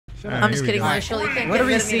I'm just kidding, Marshall. What are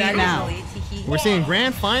we seeing now? We're seeing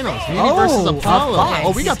grand finals. Vivi versus Apollo.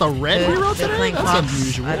 Oh, we got the red hero today? That's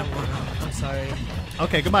unusual. I don't want to. I'm sorry.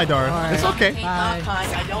 Okay, goodbye, Dara. It's okay.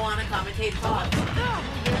 I don't want to commentate Fox.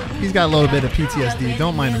 He's got a little bit of PTSD.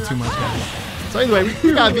 Don't mind him too much, guys. So anyway,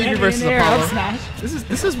 we got Vivi versus Apollo.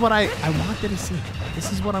 This is what I wanted to see.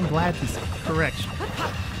 This is what I'm glad to see. Correction.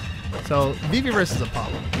 So Vivi versus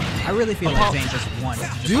Apollo. I really feel like Zane just won.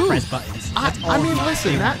 Dude, press buttons. I mean,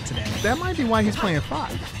 listen, that might be why he's playing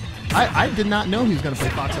Fox. I did not know he was going to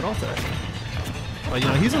play Fox at all today. But, you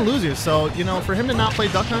know, he's a loser. So, you know, for him to not play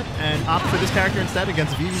Duck Hunt and opt for this character instead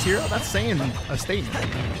against Vivi's hero, that's saying a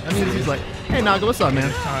statement. That means he's like, hey, Naga, what's up, man?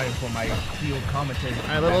 Time for my heal commentary.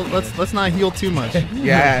 All right, let's not heal too much.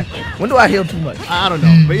 Yeah. When do I heal too much? I don't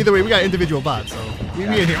know. But either way, we got individual bots. So we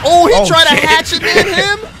in here. Oh, he tried to hatch it in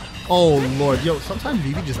him. Oh, Lord. Yo, sometimes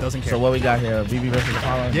Vivi just doesn't care. So what we got here? Vivi versus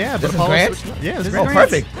Apollo? Yeah, this but Apollo is yeah, this is Oh,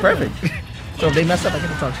 perfect. So if they mess up, I get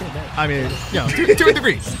to talk shit. I mean, you know, 2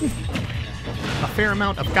 degrees. A fair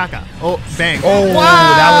amount of caca. Oh, bang. Oh,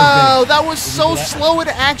 wow, that was so slow it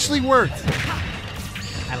actually worked.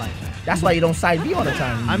 I like that. That's why you don't side B all the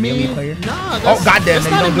time. I mean, nah, that's, goddamn, it's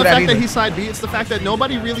you not don't even do the that fact either. that he's side B. It's the fact that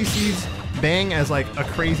nobody really sees Bang as like a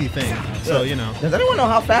crazy thing. So, you know. Does anyone know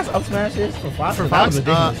how fast up smash is for Fox? For Fox,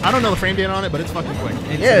 I don't know the frame data on it, but it's fucking quick.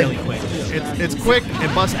 It's really quick. It's quick,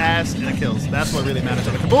 it busts ass, and it kills. That's what really matters.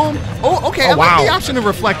 Like, boom. Oh, okay. I like the option of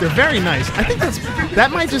Reflector. Very nice. I think that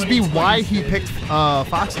might just be why he picked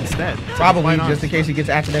Fox instead. Probably just in case he gets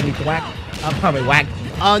accidentally whacked. I'll probably whack.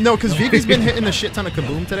 No, because Vivi's been hitting a shit ton of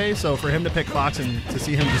kaboom today, so for him to pick Fox and to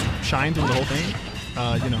see him just shine through the whole thing,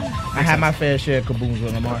 you know. I had my fair share of kabooms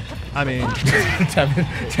with Lamar. I mean,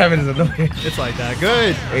 Tevin is annoying. It's like that.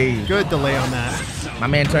 Good. Hey. Good delay on that. My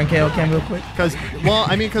man turned KO Ken real quick. Because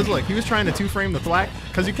look, he was trying to 2-frame the thwack,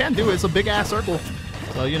 because you can do it. It's a big ass circle.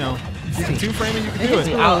 So, you know, you can 2-frame and you can do it.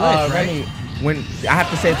 Remy, when I have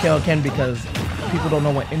to say KO Ken because people don't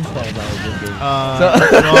know what installs are with this game.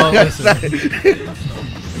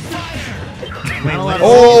 Well, listen.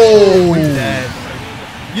 Oh!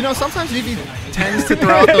 Dead. You know, sometimes Vivi tends to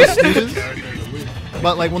throw out those snoozes,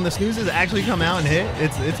 but like when the snoozes actually come out and hit,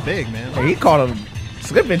 it's big, man. Hey, he called him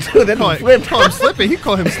slipping too. Then he called him slipping. He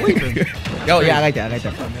called him sleeping. Yo, yeah, I like that.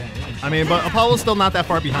 I mean, but Apollo's still not that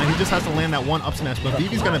far behind. He just has to land that one up smash. But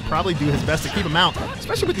Vivi's gonna probably do his best to keep him out,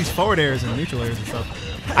 especially with these forward airs and neutral airs and stuff.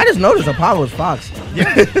 I just noticed Apollo is Fox. Yeah.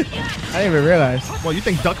 I didn't even realize. Well, you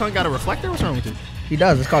think Duck Hunt got a reflector? What's wrong with you? He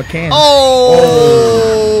does. It's called Can.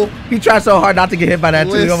 Oh! He tried so hard not to get hit by that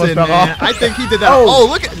too. He almost fell off. I think he did that. Oh,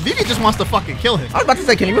 look at Vivi just wants to fucking kill him. I was about to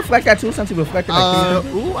say, can you reflect that too? Since he reflected. Like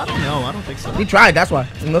ooh, I don't know. I don't think so. He tried. That's why.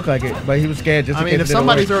 It didn't look like it, but he was scared. Just I mean, if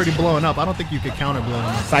somebody's already blowing up, I don't think you could counter blowing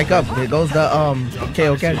up. Psych up. There goes the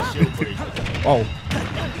KO Ken. Oh.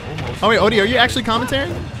 Oh wait, Odie, are you actually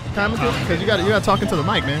commentating? Because you got talking to the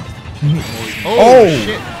mic, man. Oh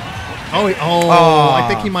shit. Oh, I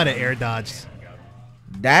think he might have air dodged.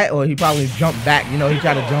 That, or he probably jumped back. You know, he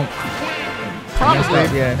tried to jump. Probably,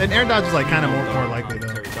 yeah. And air dodge is like kind of more likely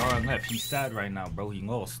though. Darn left. He's sad right now, bro. He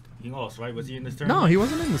lost. He lost, right? Was he in this tournament? No, he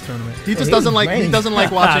wasn't in this tournament. He just doesn't like. He doesn't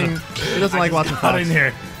like watching. He doesn't like watching Fox. in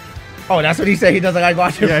here. Oh, that's what he said. He doesn't like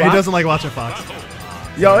watching. Yeah, Fox? he doesn't like watching Fox.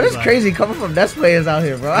 Yo, it's crazy coming from Nest players out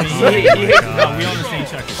here, bro. He hates, no, we on the same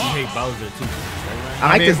checkers. He hates Bowser too.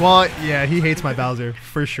 I mean, well, yeah, he hates my Bowser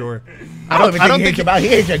for sure. I don't think he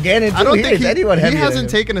hates your Ganon. I don't think he hasn't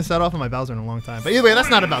taken a set off of my Bowser in a long time. But anyway, that's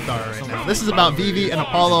not about Dara right now. This is about Vivi and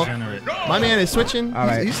Apollo. My man is switching.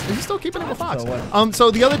 Right. He's still keeping it with Fox. So, so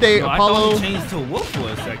the other day, Apollo I thought he changed to a wolf for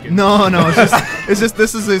a second. No, it's just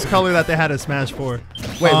this is his color that they had at Smash 4.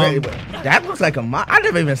 Wait, that looks like a mod. I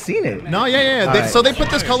never even seen it. No, yeah. So they put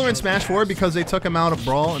this color in Smash 4 because they took him out of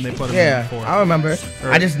Brawl and they put him in 4. I remember.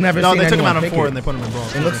 I just never. No, seen they took him out of pick 4 it. and they put him in Brawl.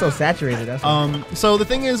 It looks so saturated. That's so the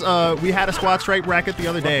thing is, we had a squad stripe bracket the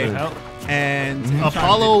other day, and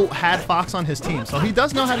Apollo had Fox on his team, so he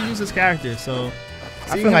does know how to use his character. So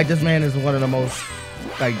I feel like this man is one of the most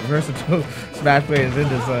like versatile Smash players in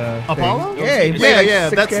this. Apollo? Thing. Yeah.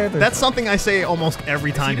 That's something I say almost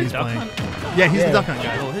every time he's playing. Yeah, he's the Duck Hunt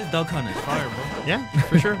guy. Yo, his Duck Hunt is fire, bro. Yeah,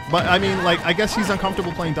 for sure. But I mean, like, I guess he's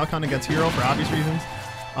uncomfortable playing Duck Hunt against Hero for obvious reasons.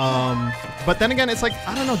 But then again, it's like,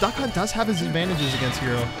 I don't know, Duck Hunt does have his advantages against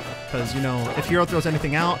Hero. Because, you know, if Hero throws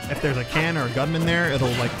anything out, if there's a can or a gunman there, it'll,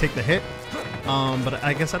 like, take the hit. But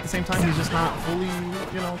I guess at the same time, he's just not fully,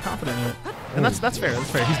 you know, confident in it. And that's fair. That's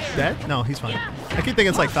fair. He's dead? No, he's fine. I keep thinking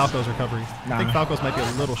it's like Falco's recovery. I think Falco's might be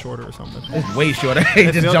a little shorter or something. It's way shorter. He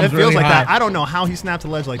just jumps it feels really like high. that. I don't know how he snapped a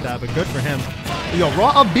ledge like that, but good for him. Yo,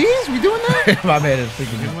 raw up bees? We doing that? My man is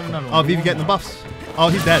freaking. Oh, Vivi getting the buffs. Oh,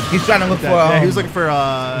 he's dead. He's trying to look for. Yeah, he was looking for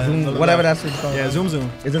Zoom, whatever that's called. Yeah, zoom. Is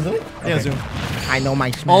it Zoom? Yeah, Okay. zoom. I know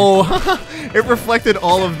my smash. Oh, it reflected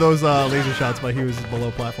all of those laser shots, but he was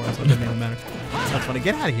below platform, so it didn't even matter. That's funny.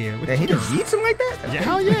 Get out of here. Yeah, he just eats him like that? Yeah,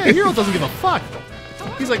 hell yeah. Hero doesn't give a fuck.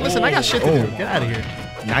 He's like, listen, I got shit to do. Get out of here.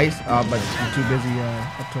 Nice, but he's too busy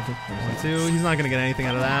up tilted. 1-2. He's not gonna get anything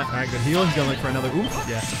out of that. All right, good heal. He's gonna look for another. Ooh,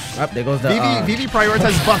 yeah. Up there goes the. Vivi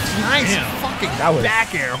prioritizes buffs. Nice fucking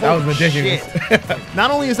back air. That was Holy ridiculous. shit.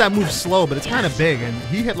 Not only is that move slow, but it's kind of big, and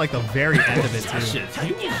he hit like the very end of it too. Shit's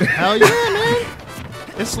huge. Hell yeah, man.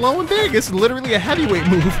 It's slow and big. It's literally a heavyweight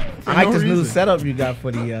move. I like this new setup you got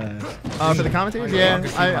for the. For the commentators. Yeah,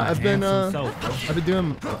 I've been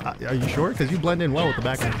doing. Are you sure? Because you blend in well with the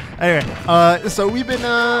background. Anyway, so we've been.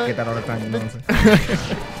 I get that all the time. You know what I'm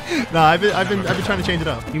saying? No, I've been trying to change it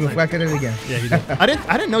up. You reflected it again. Yeah, you did. I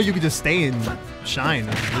didn't know you could just stay in shine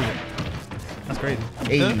and just leave it. That's crazy.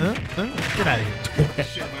 Hey. Get out of here.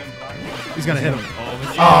 He's gonna hit him.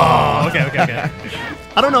 Oh, okay.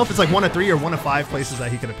 I don't know if it's like 1 of 3 or 1 of 5 places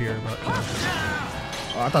that he could appear, but.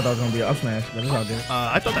 Oh, I thought that was gonna be an up smash, but it's all good.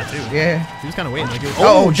 I thought that too. Yeah. He was kind of waiting. Like,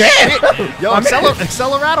 Oh, damn! shit! Yo,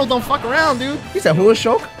 Accelerato, don't fuck around, dude. He said, "Who is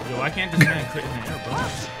Shoke?" Yo, why can't this man crit in the air,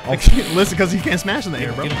 bro? Listen, because he can't smash in the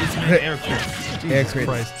air, bro. Give this man air crit. Jesus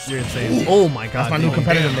Christ, you're insane. Oh my God. That's my new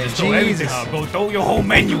competitive name. Throw everything out, bro. Throw your whole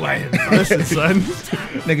menu at him. Listen, son.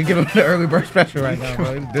 Nigga, give him the early bird special right now,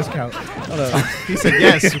 bro. Discount. Hold up. He said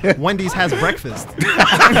yes. Wendy's has breakfast.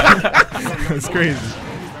 That's crazy.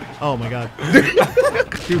 Oh my God.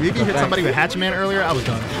 Dude, if you hit somebody with Hatchman earlier, I was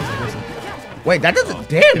done. I was like, listen. Wait, that doesn't.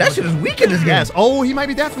 Damn, that shit is weak in this game. Yes. Oh, he might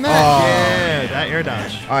be dead from that. Oh. Yeah, that air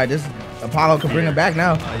dodge. All right, this Apollo can bring him back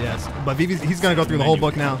now. Yes. But he's gonna go through the whole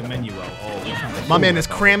book now. The menu out. Oh, My man is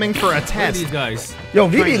cramming for a look at test. these guys. Yo,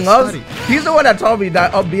 Trying Vivi to loves. study. He's the one that told me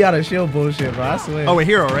that up be out of shield bullshit, bro. I swear. Oh, a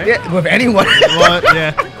hero, right? Yeah, with anyone. Well,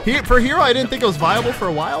 yeah. For hero, I didn't think it was viable for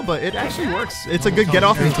a while, but it actually works. It's a good get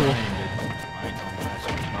off me tool.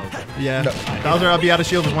 Yeah. Bowser I'll be out of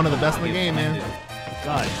shield is one of the best in the game, man.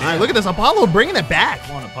 God, All right, look at this. Apollo bringing it back.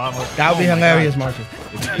 That would be hilarious, Marshall.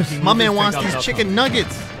 My man wants these chicken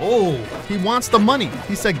nuggets. Oh, He wants the money.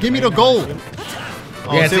 He said, give me the gold.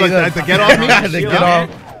 Oh, Yeah, see, see, like look. the get off me? The get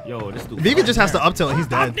off. yo, this dude. Vivi just has to up tilt. He's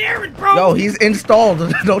dead. Yo, he's installed.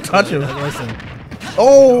 Don't touch him. Listen,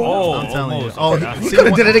 Oh. Oh, I'm telling you. almost. Oh, Okay, He could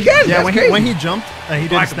have did it again. Yeah, That's when he crazy. jumped, he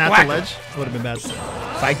didn't snap Whack. the ledge. Would have been bad.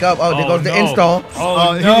 Psych up. Oh, there Oh, goes the no. install.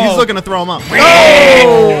 Oh, He's looking to throw him up.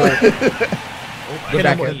 Oh! Hit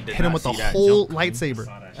back him air. hit him with the whole lightsaber.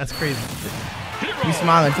 That's crazy. He's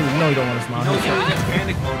smiling too. You know you don't want to smile. He knows he was in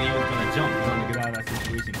panic mode. He was gonna jump. He wanted to get out of that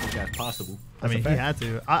situation as quick as possible. I mean, he had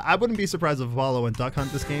to. I wouldn't be surprised if Apollo and Duck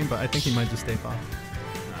Hunt this game, but I think he might just stay off. Nah,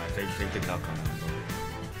 take the duck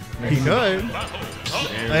on. He could. There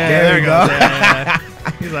Yeah, There he you goes. go. Yeah.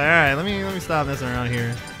 He's like, all right, let me stop messing around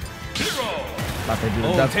here. About to do the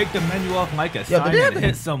Oh, duck. take the menu off like a Yo, sign do they have and the,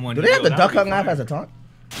 hit someone. do they have Yo, the that duck would hunt be map fire. as a taunt?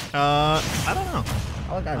 I don't know.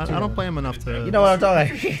 I I don't play him enough to. You know what I'm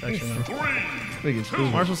talking actually know.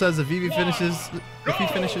 about? Marshall says if Vivi finishes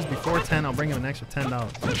before 10, I'll bring him an extra $10.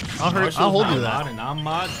 I'll Marshall's hold you not to that. mod and I'm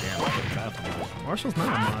mod. Damn, I feel bad for Marshall. Marshall's not a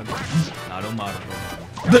mod. Nah, don't mod.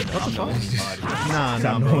 What the fuck?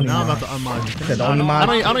 Nah, bro. Now I'm about to unmod you. Said the only mod.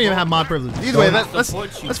 I don't even have mod privilege. Either way, let's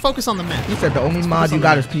Support you. let's focus on the match. He said the only mod you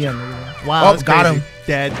got is PM. nigga. Wow, Oh, that's got crazy. him.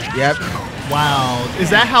 Dead. Yep. Wow. Is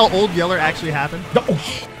that how Old Yeller actually happened?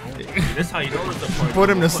 This how you know it's support. Put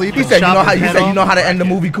him to sleep. He and said you chop know how his you head said you off? know how to end the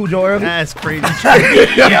movie Cujo early. That's crazy.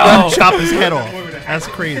 Yo. Chop his head off. That's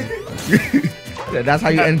crazy. Yeah, that's how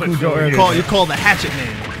you end Cujo early. You call the Hatchet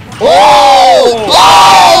Man. Oh!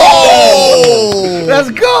 Oh!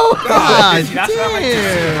 Let's go! God That's what I like to see,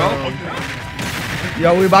 damn. bro.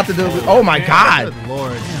 Yo, we about to do. Oh my God! Good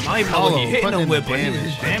lord. I don't even know what Apollo he hitting putting him in with, but his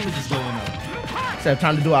damage. damage is going up. Said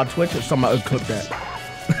time to do our Twitch or somebody clip that.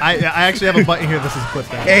 I actually have a button here that says put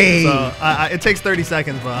that. Hey. So it takes 30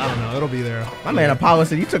 seconds, but I don't know. It'll be there. My man Apollo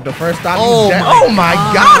said you took the first stop. Oh You dead. my Oh my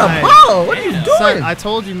God, God. Apollo! What are you Son, doing? I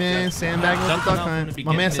told you, man. Sandbagging with the Duck duck hunt from hunt. the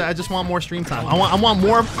My man beginning. said, I just want more stream time. I want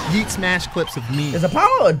more Yeet Smash clips of me. Is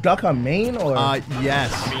Apollo a duck on main or?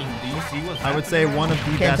 Yes. I mean, do you see what's I would say one of the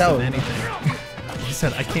Can't best tell. of anything. He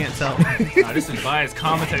said, I can't tell. Nah, this is biased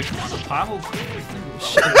commentary. Apollo.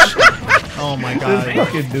 Oh my This god.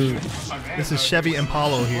 fucking dude. This is Chevy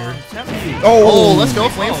Impalo here. Oh, Oh, let's go.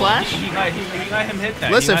 Flame Slash. He let him hit that.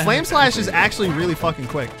 Listen, He let Flame him- Slash is actually really fucking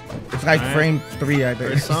quick. It's like Alright. frame 3, I think.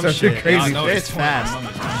 There's some Such shit. a crazy. Nah, no, It's 20 fast.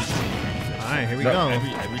 moments. Alright, here we No, go.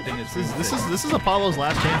 Everything is. This is Apollo's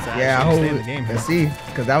last chance to Yeah, I actually hope. stay in the game. Let's see,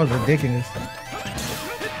 because that was ridiculous.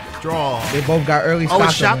 Draw. They both got early Oh, it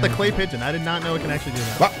stocks shot on the them. clay pigeon. I did not know it can actually do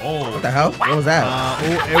that. What? What the hell? What was that?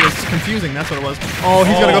 Oh, it was confusing. That's what it was. Oh,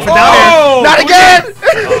 he's gonna go for down air. Oh, Not again!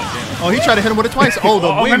 Oh, he tried to hit him with it twice. Oh, the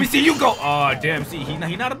let me wing. see you go. Oh, damn. See, he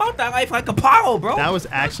not about that life like Apollo, bro. That was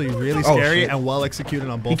actually really Oh, scary shit. and well executed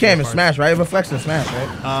on both. He can't even parts. smash, right? It reflects the smash, right?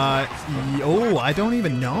 Oh, I don't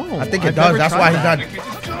even know. I think it I've does. never That's tried why he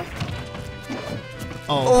that. got.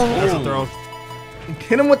 Oh, that's a throw.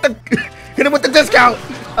 Hit him with the. Hit him with the discount.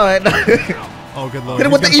 Oh, good lord. Hit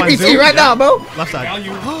him with the He's gonna find EBT Zoom. right now, bro. Left side.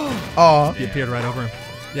 Oh. He appeared right over him.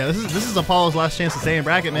 Yeah, this is Apollo's last chance to stay in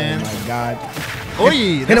bracket, man. Oh my god. Oi,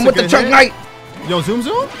 Hit him with the chunk knight. Yo, zoom.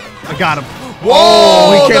 I got him.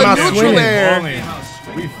 Oh, he came the out neutral swinging. there.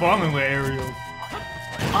 We falling with aerials.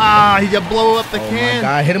 Ah, he got blow up the Oh my can.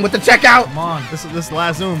 god. Hit him with the checkout. Come on. This is the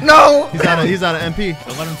last zoom. No. He's out of MP.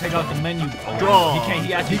 Don't let him take out the menu. Oh, Draw.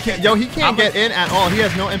 He actually can't. Yo, he can't get in at all. He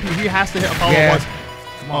has no MP. He has to hit Apollo Yeah. once.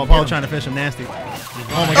 Oh, Apollo trying to fish him nasty.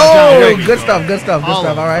 Oh my god. Oh, Johnny, good stuff. Good stuff. Good Apollo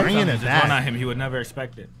stuff. All right. bringing it Just run back. at him. He would never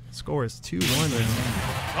expect it. Score is 2-1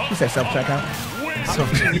 now. He said self checkout So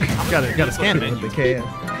you gotta scan it. with the can.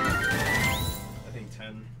 I think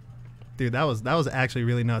 10. Dude, that was actually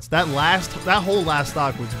really nuts. That whole last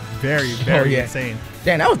stock was very yeah. insane.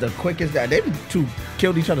 Damn, that was the quickest. They two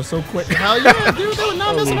killed each other so quick. Hell yeah, dude, they were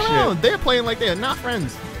not messing Holy shit. around. They're playing like they're not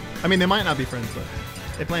friends. I mean, they might not be friends, but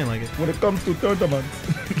they're playing like it. When it comes to tournaments,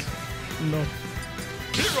 no.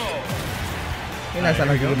 Ain't nice. I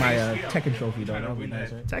like to get my Tekken trophy though. That would be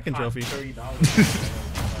nice, right? Tekken trophy.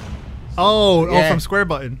 Oh, Yeah. from Square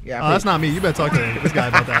Button. Yeah, Oh, that's not me. You better talk to this guy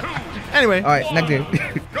about that. Anyway, All right, next game.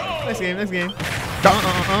 next game.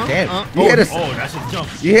 Damn, Oh, you hear the Oh, that's a jump.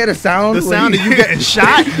 you hear the sound? the when sound of you getting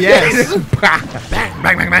shot? Yes. Bang. Bang,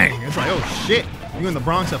 bang, bang, bang. It's like, oh shit. You in the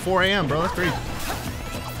Bronx at 4 a.m., bro. That's crazy.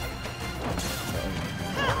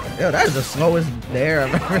 Yo, that is the slowest there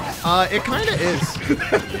I've ever seen. It kind of is.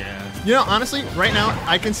 Yeah. You know, honestly, right now,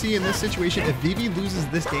 I can see in this situation, if Vivi loses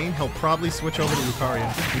this game, he'll probably switch over to Lucario.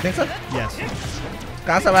 You think so? Yes.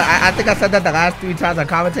 I think I said that the last 3 times I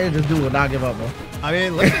commentated. This dude will not give up, bro. I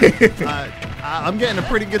mean, look, I'm getting a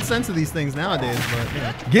pretty good sense of these things nowadays, but, you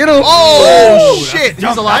know. Get him! Oh, shit!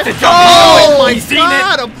 He's alive? That's a jump. Oh, my He's seen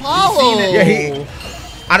God, it. Apollo! Yeah,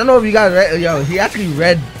 I don't know if you guys read. Yo, he actually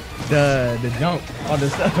read the jump on the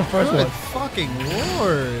first Good one. fucking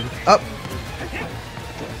lord. Up.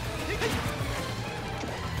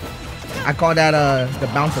 I call that the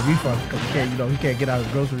bounce of refund because he can't get out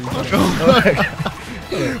of groceries.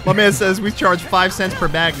 My man says we charge 5 cents per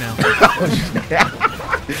bag now.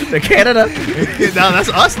 The Canada. Now that's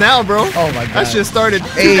us now, bro. Oh my god. That shit started 2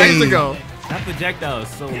 Hey. days ago. That projectile is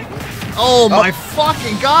so good. Oh my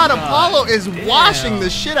fucking god, Apollo is washing the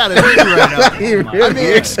shit out of Vivi right now. He really I mean,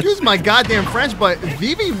 is. excuse my goddamn French, but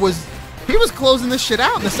Vivi was closing this shit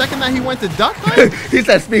out. And the second that he went to duck hunt, he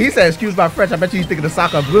said, excuse my French. I bet you he's thinking of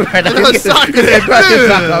soccer blue right now. No, He's soccer getting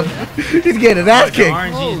blue. He's getting his ass The kicked.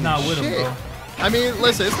 RNG is not with him, shit. bro. I mean,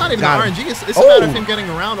 listen, it's not even Got the him. RNG. It's a Oh. matter of him getting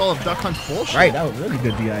around all of Duck Hunt's bullshit. Right, that was really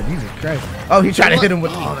good DI. Jesus Christ. Oh, he tried to hit him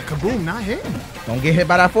with. Oh, the kaboom, not hitting. Don't get hit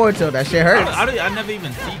by that forward tilt. That shit hurts. I never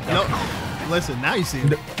even see No, that. listen, now you see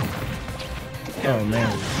it. Oh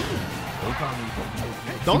man.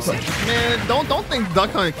 Don't think Duck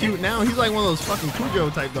Hunt cute now. He's like one of those fucking Cujo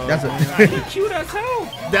type dogs. That's man. it. He's cute as hell.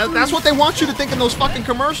 That's what they want you to think in those fucking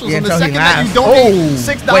commercials. Yeah, and the until he second that you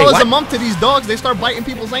laughs. donate Oh, $6 wait, a what? month to these dogs, they start biting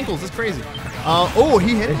people's ankles. It's crazy. Oh,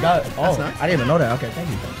 he hit it. Oh, That's nice. I didn't even know that. Okay, thank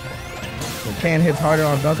you. So Can hits harder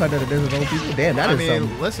on Duck Hunt than it does with old people. Damn, that I is mean,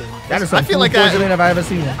 some. listen. That is I some feel food like poisoning that. if I ever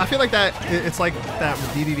seen it. I feel like that. It's like that with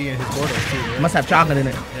DDD and his Gordos too. Right? Must have chocolate in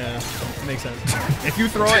it. Yeah, makes sense. If you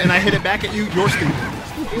throw it and I hit it back at you, you're stupid.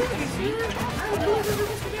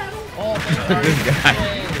 Oh, This guy.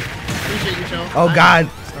 appreciate you, Joe. Oh God.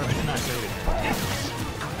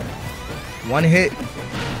 One hit.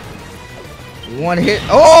 One hit.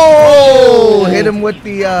 Oh! Hit him with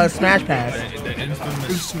the smash pass. The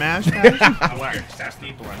You smash.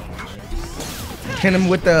 Hit him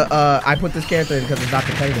with the I put this character in because it's not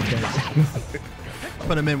competitive character.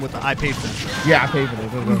 Put him in with the I paid for. Yeah, I paid for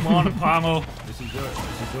this. Come on, Apollo. This is yours.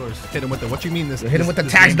 This is yours. Hit him with the. What you mean this? Hit him with the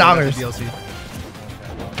this tax game don't have dollars. the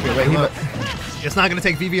DLC. Yeah, wait, Look, it's not gonna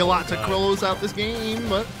take Vivi a lot to close out this game,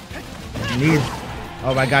 but he needs.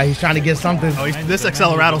 Oh my God, he's trying to get something. oh, this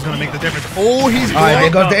Accelerado's gonna make the difference. Oh, he's All right, there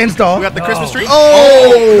going. goes the install. We got the Christmas tree.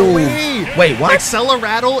 Oh! no way. Wait, what?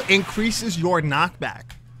 Accelerado increases your knockback.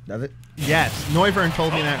 Does it? Yes, Noivern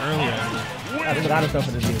told me that earlier. There's a lot of stuff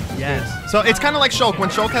in this game. Yes. So it's kind of like Shulk. When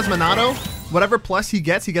Shulk has Monado, whatever plus he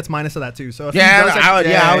gets minus of that too. So if Yeah, he does I already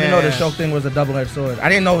know the yeah. Shulk thing was a double-edged sword. I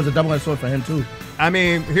didn't know it was a double-edged sword for him too. I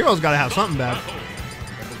mean, Hero's got to have something bad.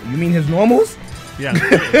 You mean his normals? Yeah. Wait,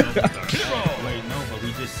 no, but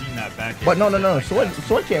we just seen that back. But no.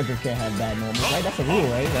 Sword characters can't have bad normals, right? That's a rule,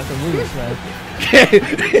 right? That's a rule, right?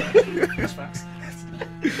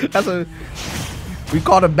 That's a. We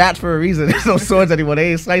call them bats for a reason. There's no swords anymore.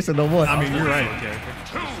 They ain't slicing no more. I mean, you're right.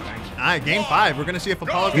 All right, game 5. We're gonna see if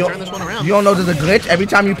Apollo can turn this one around. You don't know there's a glitch? Every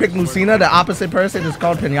time you pick Lucina, the opposite person is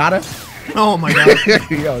called Pinata. Oh my god.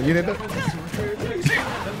 Yo, you didn't know?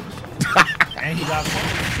 And he got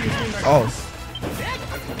Oh.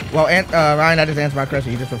 Well, Ryan, that just answered my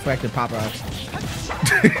question. You just reflected Pop Rocks.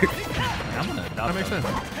 I'm gonna That makes sense.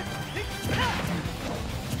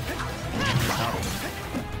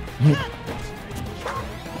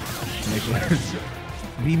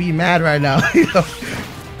 Vivi mad right now.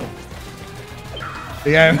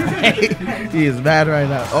 Yeah, he is mad right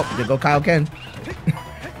now. Oh, there go Kyle Ken.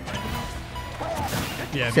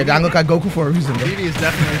 Yeah, Said I'm gonna cut Goku for a reason, bro. Vivi is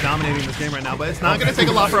definitely dominating this game right now, but it's not gonna take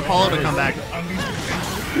a lot for Apollo to come back.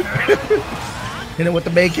 Hit him with the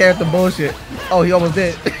main character bullshit. Oh, he almost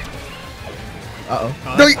did. Uh-oh.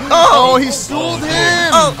 Oh, he sold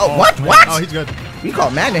him! Oh, what? What? Oh, he's good. We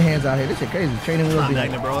call magnet hands out here. This shit crazy. Training wheels. Not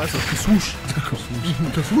magnet, bro. That's a swoosh.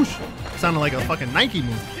 Swoosh. Sounded like a fucking Nike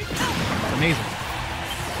move. It's amazing.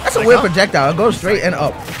 That's a weird projectile. It goes straight and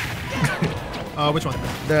up. Which one?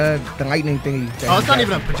 The lightning thingy. Oh, it's not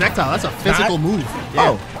even a projectile. That's a physical move.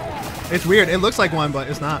 Yeah. Oh. It's weird. It looks like one, but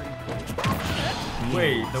it's not.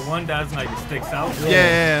 Wait, the one that's like sticks out?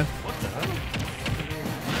 Yeah.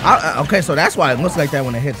 Okay, so that's why it looks like that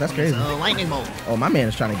when it hits. That's crazy. Lightning bolt. Oh, my man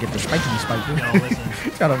is trying to get the spiky spike. Yo, listen.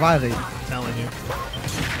 He's trying to violate. I'm telling you.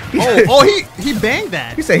 He banged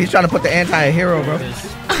that. He said he's trying to put the anti-hero, bro.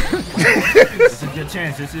 This is your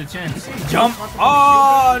chance. This is your chance. Jump.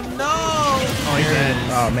 Oh, no. Oh, he's dead.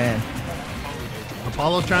 Oh, man.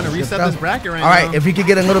 Apollo's trying to reset this bracket right now. All right, if he could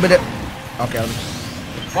get a little bit of... Okay.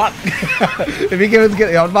 Fuck. If he can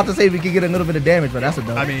get... I was about to say if he could get a little bit of damage, but that's a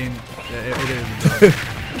no. I mean, it is.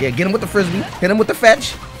 Yeah, get him with the frisbee. Hit him with the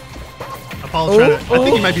fetch. Apollo's trying to... I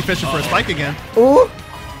think he might be fishing for a spike again. Ooh.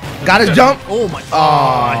 Got his jump. Oh, my...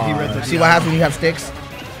 Oh, he read the... See what happens when you have sticks?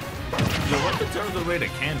 Yo, what's the terms of the way the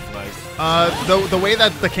can flies? The way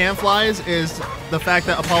that the can flies is the fact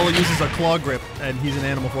that Apollo uses a claw grip, and he's an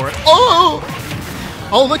animal for it. Oh!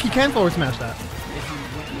 Oh, look, he can forward smash that.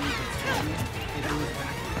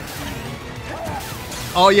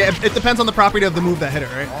 Oh, yeah, it depends on the property of the move that hit it,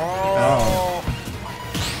 right? Oh.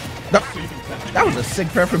 That was a sick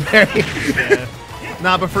pepper berry. Yeah.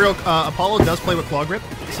 Nah, but for real, Apollo does play with claw grip,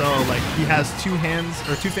 so like he has 2 hands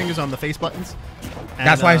or 2 fingers on the face buttons. And,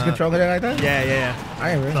 that's why he's controlling it like that? Yeah.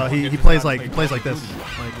 I ain't really. So he plays like this, like,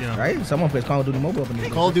 you know. Right? Someone plays Call of Duty Mobile up in this.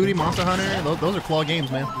 Call of Duty, Monster Hunter, those are claw games,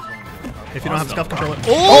 man. If you don't have a scuff controller.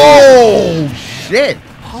 Oh shit!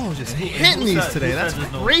 Apollo's just hitting these today. That's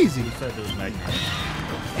crazy.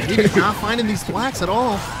 He's not finding these thwacks at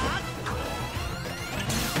all.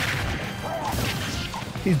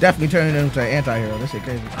 He's definitely turning into an anti-hero. This shit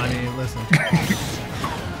crazy. I mean, listen.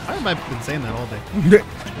 I've been saying that all day.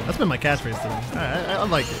 That's been my catchphrase today. I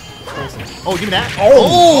like it. Oh, give me that.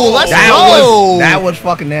 Oh, let's go. That was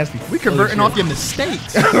fucking nasty. We converting off your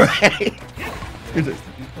mistakes. Right. He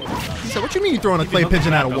said, what you mean you throwing a clay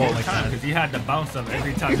pigeon at a wall like that? Because he had to bounce up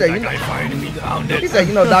every time. He said, like, I finally found it. He said,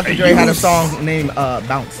 you know, Dr. Dre had a song named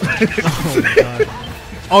Bounce. Oh, my God.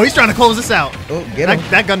 Oh, he's trying to close this out. Oh, get him.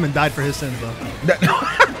 That gunman died for his sins, though.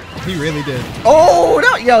 He really did. Oh,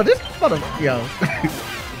 no. Yo, this motherfucker. Yo.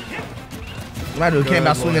 My dude came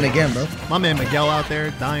out swinging again, bro. My man Miguel out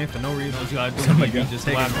there dying for no reason.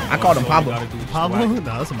 I called him Pablo. Pablo? No,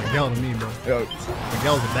 that's a Miguel to me, bro. Yo.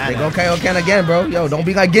 Miguel's a bad They go KO Ken again, bro. Yo, don't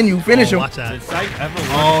be like Ginyu. Finish him. Watch that.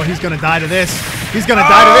 Oh, Oh, he's going to die to this. He's going to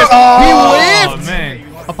die to this. He whipped. man.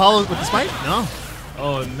 Apollo with the spike? No.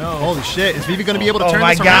 Oh, no. Holy shit. Is Vivi going to be able to turn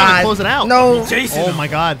my this around God. and close it out? No. Oh, my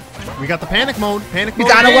God. We got the panic mode. Panic mode.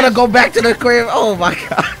 I don't want to go back to the crib. Oh, my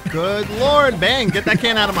God. Good Lord. Bang. Get that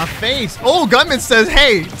can out of my face. Oh, Gunman says,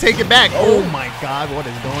 hey, take it back. Oh, my God. What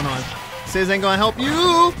is going on? Sis ain't going to help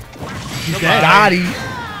you. He's dead. Got him.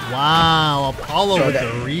 Wow. Apollo with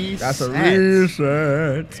the reset. That's a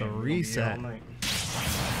reset. It's a reset.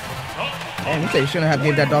 Man, you say you shouldn't have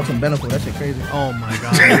gave that dog some benefit. That shit crazy. Oh, my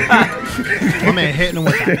God. My man hitting him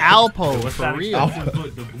with the Alpo. For real.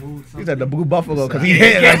 He said the blue buffalo because he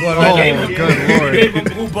hit like one. Oh, good Lord. Gave him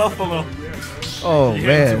blue buffalo. Oh, He hit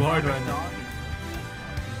man. too hard right now.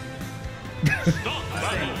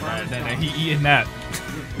 And he eating that.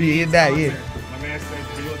 He hit that, yeah.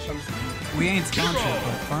 We ain't sponsored,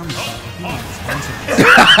 but farm stuff. He ain't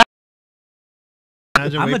sponsored.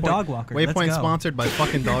 Imagine I'm a Waypoint- dog walker. Let's Waypoint go. sponsored by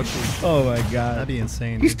fucking dog food. Oh my That'd god. be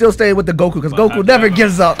insane. He's Dude. still staying with the Goku because Goku never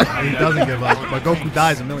gives up. He doesn't give up, but Goku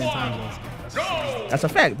dies a million times. That's a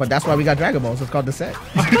fact, but that's why we got Dragon Balls. It's called the set.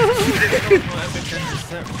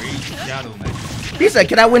 He said,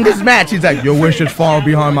 "Can I win this match?" He's like, "Your wish is far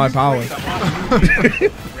behind my power." Did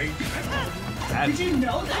you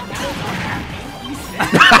know that?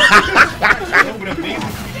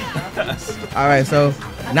 All right, so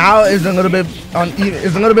now it's a little bit on.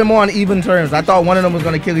 It's a little bit more on even terms. I thought one of them was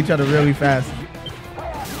gonna kill each other really fast.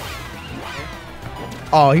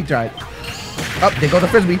 Oh, he tried. Up, there goes the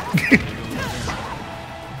frisbee.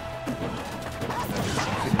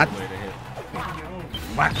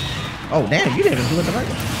 Oh damn, you didn't even do it the right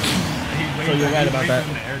way. So you're right about that.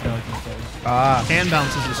 Ah, Can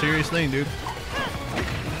bounce is a serious thing, dude.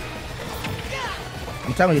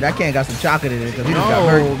 I'm telling you, that can got some chocolate in it because he just got Oh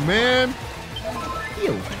hurt. man,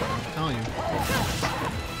 Ew. I'm telling you.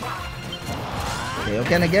 KO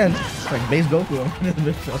can again. It's like base Goku.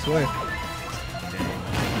 I swear.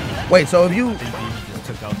 Wait, so if you Just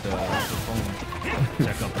took out the phone.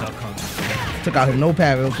 Check out Duck Hunt. took out his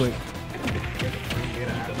notepad real quick.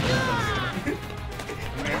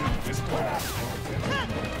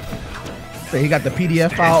 So he got the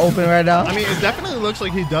PDF file open right now. I mean, it definitely looks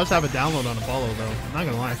like he does have a download on Apollo, though. I'm not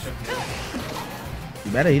gonna lie.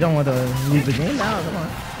 You better. You don't want to lose the game now. Come on.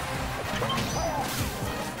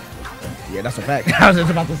 Yeah, that's a fact. I was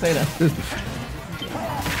just about to say that.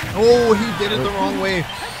 Oh, he did it the wrong way.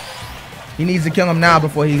 He needs to kill him now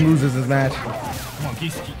before he loses his match. Come on,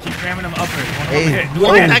 keep cramming them up there. Hey. Do Whoa,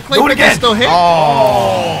 it again. that clay Do it pick again. still hit.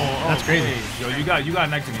 Oh, That's crazy. Yo, you got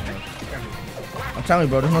next to me, bro. I'm telling you,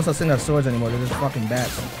 bro. There's no such thing as swords anymore. They're just fucking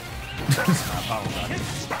bats.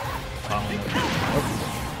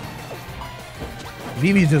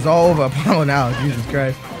 Vivi's just all over Apollo now. Jesus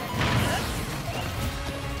Christ.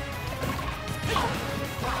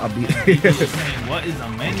 I'll be Saying, what is a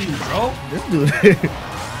menu, bro? this dude.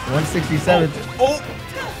 167. Oh,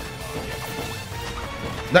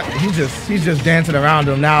 Look, he's just dancing around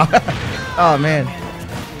him now. Oh man.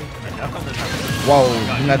 Whoa,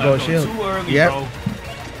 you not go shield. Too early, Yep. bro.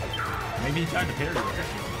 Maybe he tried to parry it.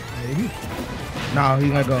 Maybe. No, he's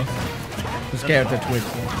gonna go. His character twitch.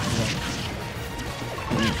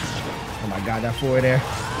 Oh my god, that forward there.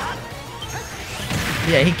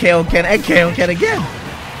 Yeah, he KO Ken and KO Ken again.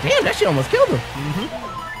 Damn, that shit almost killed him.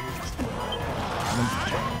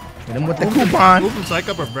 Hit him with the coupon. Move and Psych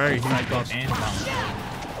Up are very huge Like buffs. and bounce.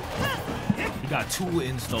 He got 2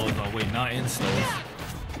 installs. Oh wait, not installs.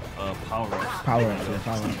 Power ups. Power ups, yeah,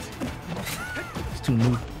 power ups. It's too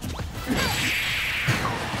new.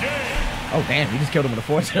 Oh damn, he just killed him with a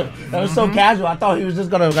force hit. That was so casual. I thought he was just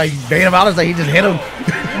gonna like bait him out. It's like he just hit him.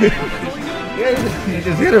 Yeah, he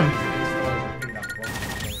just hit him.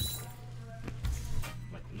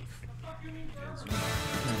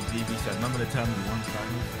 Vivi said, remember the time you won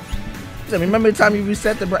starting? He said, remember the time you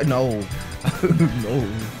reset the No. No.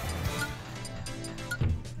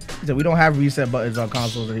 He said, we don't have reset buttons on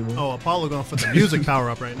consoles anymore. Oh, Apollo going for the music power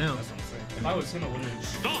up right now. When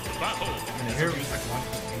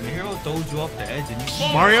the hero throws you off the edge and you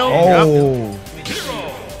Mario? Yep. Oh.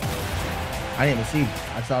 I didn't even see.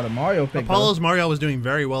 I saw the Mario pick. Apollo's Mario was doing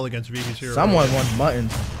very well against Vivi's hero. Someone wants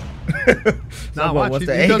buttons. Someone watch, wants he-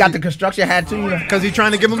 the, he he does got it. the construction hat too. You know? Because he's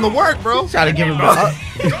trying to give him the work, bro. Trying to give him the.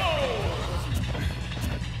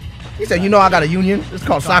 He said, "You know I got a union. It's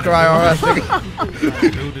called Sakurai RS."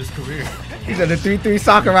 build his career. He said the 3-3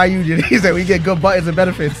 Sakurai union. He said we get good buttons and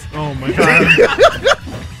benefits. Oh my god.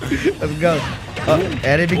 Let's go.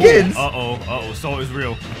 And it begins. Uh-oh. So is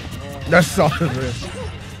real. That's all is real.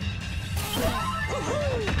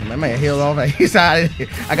 My man healed off. He said,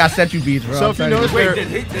 "I got set you beats, bro." So I'm if you telling notice, Wait, there,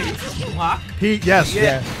 did he block? yes.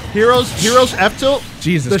 Yeah. Heroes F tilt.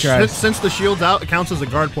 Jesus The Christ. since the shield's out, it counts as a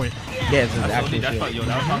guard point. Yeah, it's his That's actual only, that's shit. what, yo,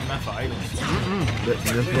 that was not meant for items. Just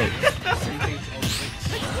look.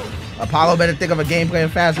 Apollo better think of a game plan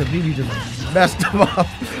fast if Vivi just messed him up.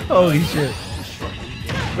 Holy shit.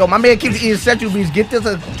 Yo, my man keeps eating central beats. Get this.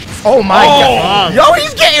 Oh my god. Yo,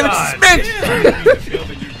 he's getting spent.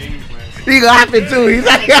 He laughing too. He's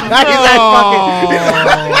like, fucking.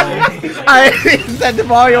 I said the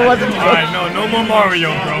Mario wasn't. Alright, no more Mario,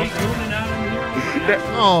 bro.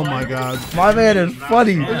 Oh my god. My man is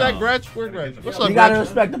funny. Is that Gretch? Where Gretch? What's up, You gotta Gretch?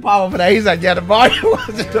 respect the power for that. He's like, yeah, the Mario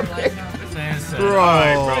wasn't the pick. This man said, Bro.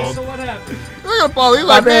 alright, bro. So what happened? Look at Apollo. He's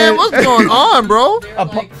like, My man. man, what's going on, bro? Like,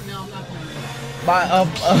 no, I'm not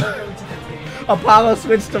playing. Apollo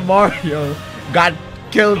switched to Mario, got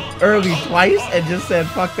killed early twice, and just said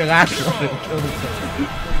fuck the last one and killed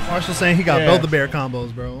himself. Marshall saying he got Yeah. Build-A-Bear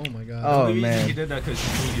combos, bro. Oh my god. Oh He man, did that because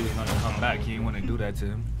he knew he was gonna come back. He didn't want to do that to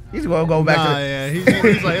him. he's gonna go back Nah, to. yeah,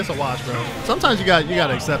 he's like, it's a wash, bro. Sometimes you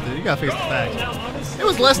gotta accept it. You gotta face the facts. It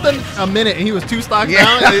was less than a minute, and he was 2 stocks Yeah.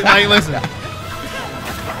 down. Like, listen,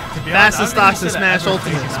 fastest I stocks in Smash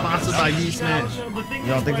Ultimate, sponsored by Yi Smash. You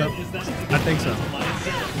don't think so? I think so.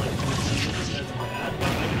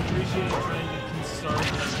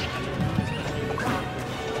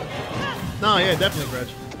 No, yeah, definitely Gretch.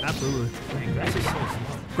 Absolutely.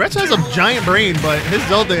 Gretch has a giant brain, but his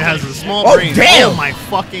Zelda has a small Oh, brain. damn. Oh my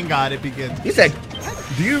fucking god, it begins. He said,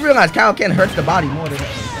 "Do you realize Kaioken hurts the body more than?"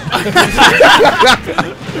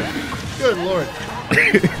 Good lord.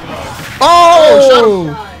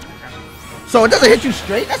 Oh! So it doesn't hit you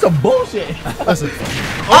straight? That's a bullshit. Listen.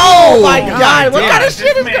 Oh my God, god, what damn. kind of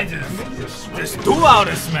shit is Man, that? just threw out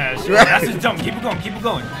a smash. Right. That's his jump. Keep it going. Keep it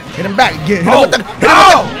going. Hit him back. Hit him Oh. with the,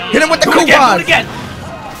 hit him with the Do it again. Do coupons. it again.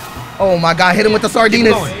 Oh my god, hit him with the Keep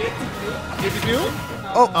sardinas. going.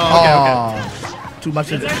 Oh, okay. Too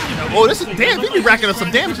much. Oh, this is damn. He be racking up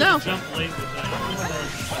some damage now.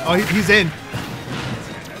 Oh, he's in.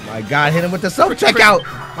 My god, hit him with the self checkout.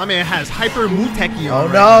 My man has hyper Muteki on. Oh,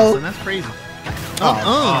 right no. now, son. That's crazy.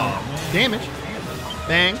 Damage.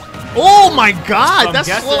 Bang. Oh my god, So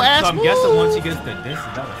that's slow ass I'm move. guessing once he gets the disc,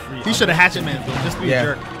 that was free. He should have hatchet man just to be a Yeah.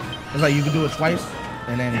 jerk. It's like you can do it twice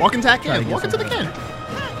and then Walk into that try to can. get Walk into the something.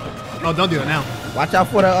 can. Oh, don't do it now. Watch out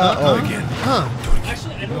for the Again.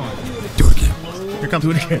 Do it again. Here comes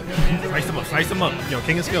do it again. Slice him up. Slice him up. Yo,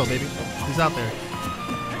 king of skill, baby. He's out there.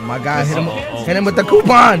 Oh my god, hit him, Oh. hit him with the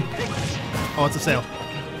coupon. Oh, it's a sale.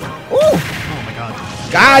 Ooh, Oh my god.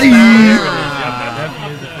 got him. Yep, that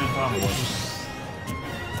definitely is the free combo.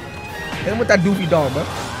 Hit him with that doofy dog, bro.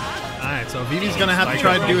 Alright, so Vivi's gonna have to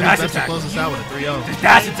try to do his best to close this out with a 3-0. Just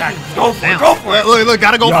dash attack. Go for Damn. it. Go for it. Look,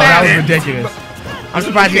 gotta go Yo, that fast. was ridiculous. I'm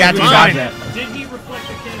surprised he had to Line. dodge that. Did he reflect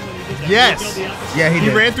the can when he did that? Yes. Yeah, he He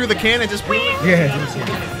did. ran through the can and just. Yeah.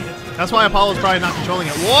 That's why Apollo's probably not controlling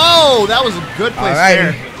it. Whoa, that was a good place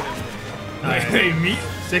Alrighty. there. Hey, me.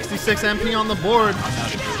 66 MP on the board.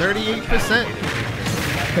 38%.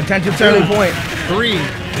 Potential turning point. 3.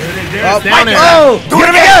 Oh, down there. oh, do it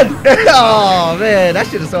again. Oh man, that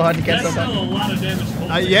shit is so hard to catch That's sometimes. still a lot of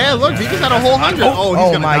damage. Yeah, look, Vivi's had a whole 100. Oh, he's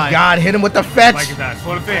Oh gonna my die. god, hit him with the fetch. Like that.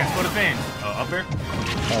 For the fans. For the fans. Up there.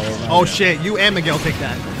 Oh shit, you and Miguel take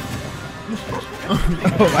that.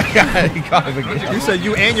 Oh my god, he caught him again. You said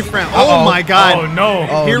you and your friend. Uh-oh. Oh my god. Oh no.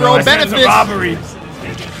 Oh, Hero no. That sounds a benefits. robbery.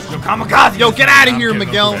 Yo, kamikaze. Yo, get out of I'm here, kidding,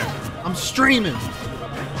 Miguel. don't do I'm streaming.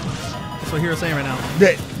 That's what Hero's saying right now.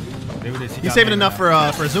 That- that. There it is. He He's got saving me. enough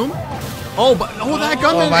for Zoom. Oh, but that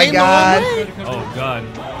gunman my aimed God. the wrong way. Oh god.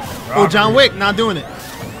 Oh, John Wick, not doing it.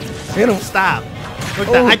 Hit him. Stop. Look,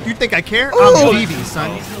 Ooh. you think I care? Ooh. I'm Vivi, son.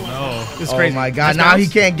 No. It's Oh crazy. my god, Nice now he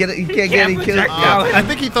bounce. can't get it. He can't get it. He project can't. out. I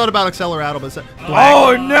think he thought about Accelerato, but said,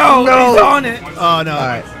 Oh no. No. He's on it. oh no. All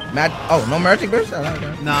right, Matt. Oh, no merging burst. I like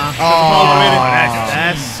that. Nah. Oh.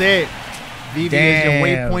 That's it. Vivi is your Damn.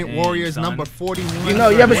 Waypoint Warriors son. number 41. You know,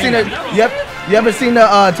 you ever seen it? You ever seen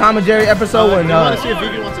the Tom and Jerry episode when you want to see if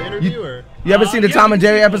Vivi wants to interview or? you ever seen the Tom and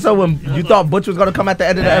Jerry episode when you thought Butch was gonna come at the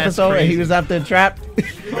end of the That's episode and he crazy. was after trapped? He's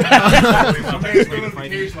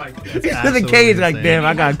in the Absolutely cage like, insane. damn,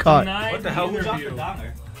 I got caught. What the hell? Who dropped the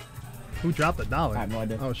dollar? Who dropped the dollar? I have no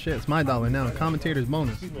idea. Oh shit, it's my dollar now. Commentator's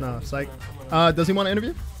bonus. No, psych. Does he want to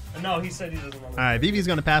interview? No, he said he doesn't want All right, Vivi's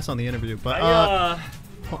gonna pass on the interview, but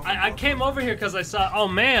I came over here because I saw, oh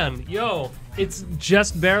man, yo, it's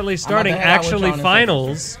just barely starting. head out with Actually, y'all in a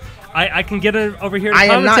finals. I can get it over here. And I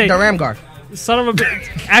am not commentate. the Ramgar. Son of a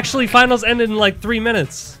bitch. Actually, finals ended in like 3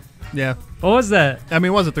 minutes. yeah. What was that? I mean,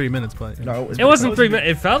 it wasn't 3 minutes, but No, It wasn't 3 minutes.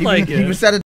 It felt like He it. was said it